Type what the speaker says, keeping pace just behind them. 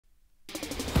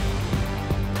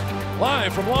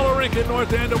Live from Lawler Rink in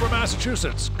North Andover,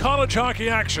 Massachusetts, college hockey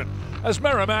action as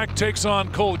Merrimack takes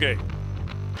on Colgate.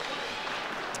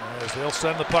 As they'll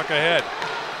send the puck ahead.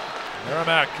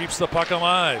 Merrimack keeps the puck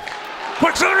alive.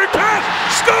 Quick centering pass!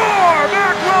 Score!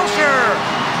 Mac Welsher!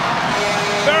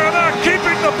 Merrimack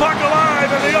keeping the puck alive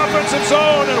in the offensive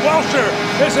zone, and Welsher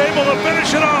is able to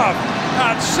finish it off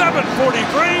at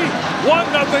 7:43,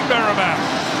 1-0 Merrimack.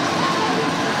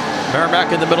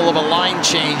 Merrimack in the middle of a line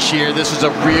change here. This is a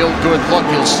real good look.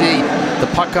 You'll see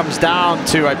the puck comes down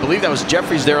to, I believe that was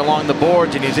Jeffries there along the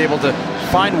boards, and he's able to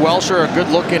find Welsher, a good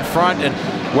look in front, and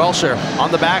Welsher on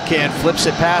the backhand flips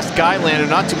it past Guylander.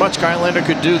 Not too much Guylander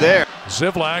could do there.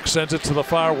 Zivlak sends it to the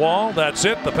far wall. That's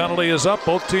it. The penalty is up.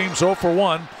 Both teams 0 for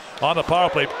 1 on the power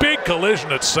play. Big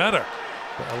collision at center.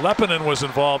 Lepinen was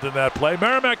involved in that play.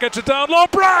 Merrimack gets it down low.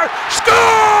 Brar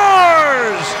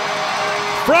scores!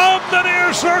 From the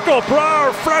near circle,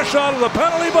 Brar fresh out of the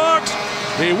penalty box.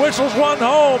 He whistles one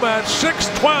home at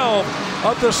 6:12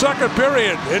 of the second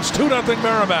period. It's 2-0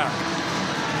 Merrimack.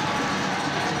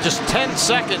 Just 10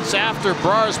 seconds after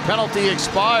Brar's penalty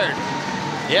expired.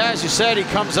 Yeah, as you said, he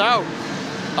comes out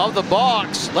of the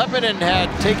box. Lepinen had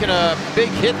taken a big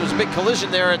hit. There was a big collision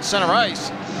there at center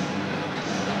ice.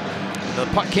 The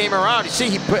puck came around. You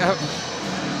see,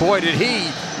 boy, did he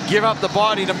give up the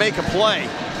body to make a play.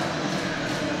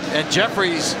 And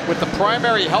Jeffries with the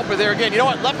primary helper there again. You know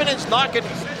what? Lepinen's not going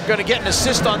to get an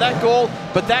assist on that goal,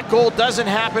 but that goal doesn't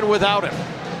happen without him.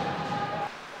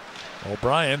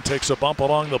 O'Brien takes a bump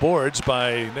along the boards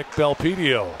by Nick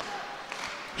Belpedio.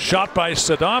 Shot by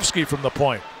Sadovsky from the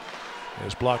point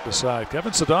is blocked aside.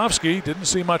 Kevin Sadovsky didn't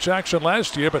see much action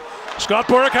last year, but Scott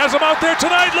Boric has him out there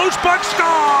tonight. Loose puck,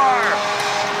 score!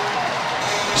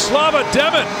 Slava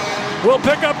Demon will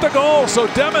pick up the goal, so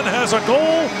Demon has a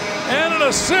goal and an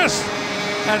assist,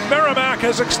 and Merrimack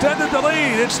has extended the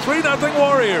lead. It's 3-0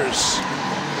 Warriors.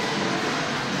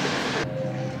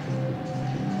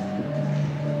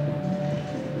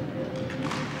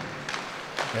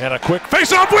 And a quick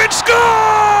face-off win, score!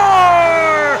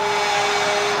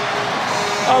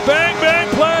 A bang-bang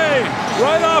play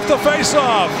right off the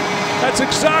face-off. That's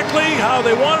exactly how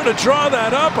they wanted to draw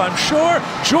that up, I'm sure.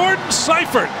 Jordan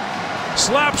Seifert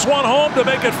slaps one home to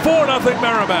make it 4-0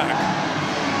 Merrimack.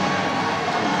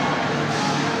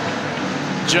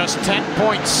 Just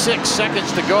 10.6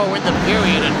 seconds to go in the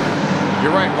period, and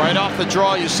you're right off the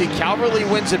draw you see Calverley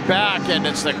wins it back, and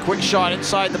it's the quick shot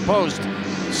inside the post.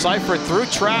 Seifert through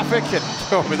traffic,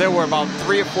 and there were about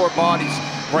 3 or 4 bodies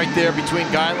right there between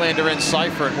Guylander and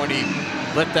Seifert when he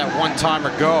let that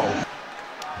one-timer go.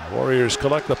 Warriors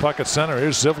collect the puck at center.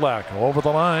 Here's Zivlak over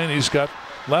the line. He's got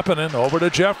Lepinen over to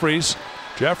Jeffries.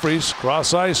 Jeffries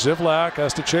cross ice. Zivlak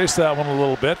has to chase that one a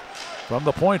little bit. From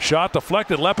the point, shot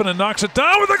deflected. Lepinen knocks it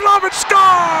down with the glove and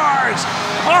scores!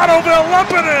 Ottoville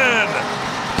Lepinen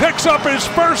picks up his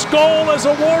first goal as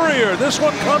a Warrior. This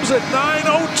one comes at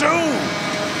 9:02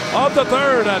 of the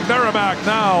third, and Merrimack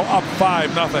now up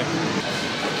 5-0.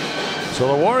 So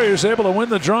the Warriors able to win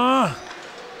the draw.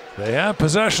 They have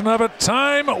possession of it.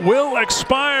 Time will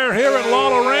expire here at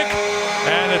Lawler Rink,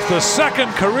 and it's the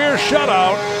second career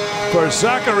shutout for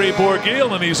Zachary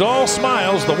Bourguil, and he's all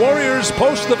smiles. The Warriors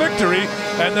post the victory,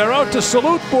 and they're out to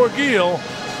salute Bourguil,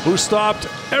 who stopped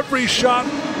every shot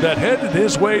that headed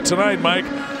his way tonight, Mike.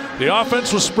 The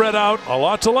offense was spread out. A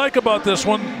lot to like about this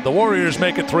one. The Warriors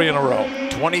make it 3 in a row.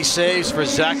 20 saves for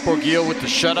Zach Bourguil with the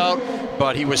shutout,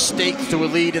 but he was staked to a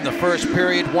lead in the first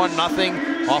period,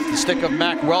 1-0 off the stick of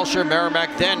Mac Welsher.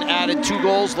 Merrimack then added 2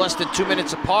 goals less than 2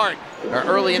 minutes apart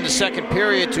early in the second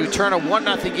period to turn a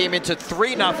 1-0 game into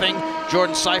 3-0.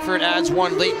 Jordan Seifert adds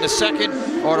 1 late in the second.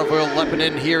 Ottoville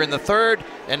Lepinen here in the third,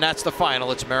 and that's the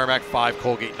final. It's Merrimack 5,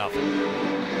 Colgate 0.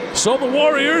 So the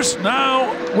Warriors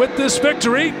now, with this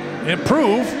victory,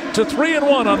 improve to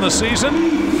 3-1 on the season,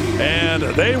 and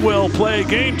they will play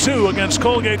Game 2 against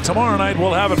Colgate tomorrow night.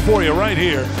 We'll have it for you right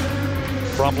here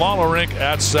from Lawler Rink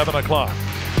at 7 o'clock.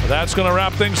 That's going to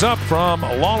wrap things up from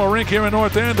Lawler Rink here in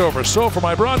North Andover. So for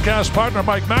my broadcast partner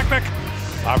Mike Macknick,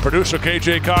 our producer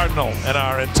KJ Cardinal, and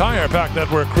our entire Pack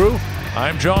Network crew,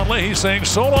 I'm John Leahy saying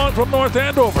so long from North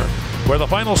Andover, where the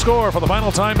final score for the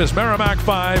final time is Merrimack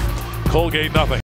 5, Colgate 0.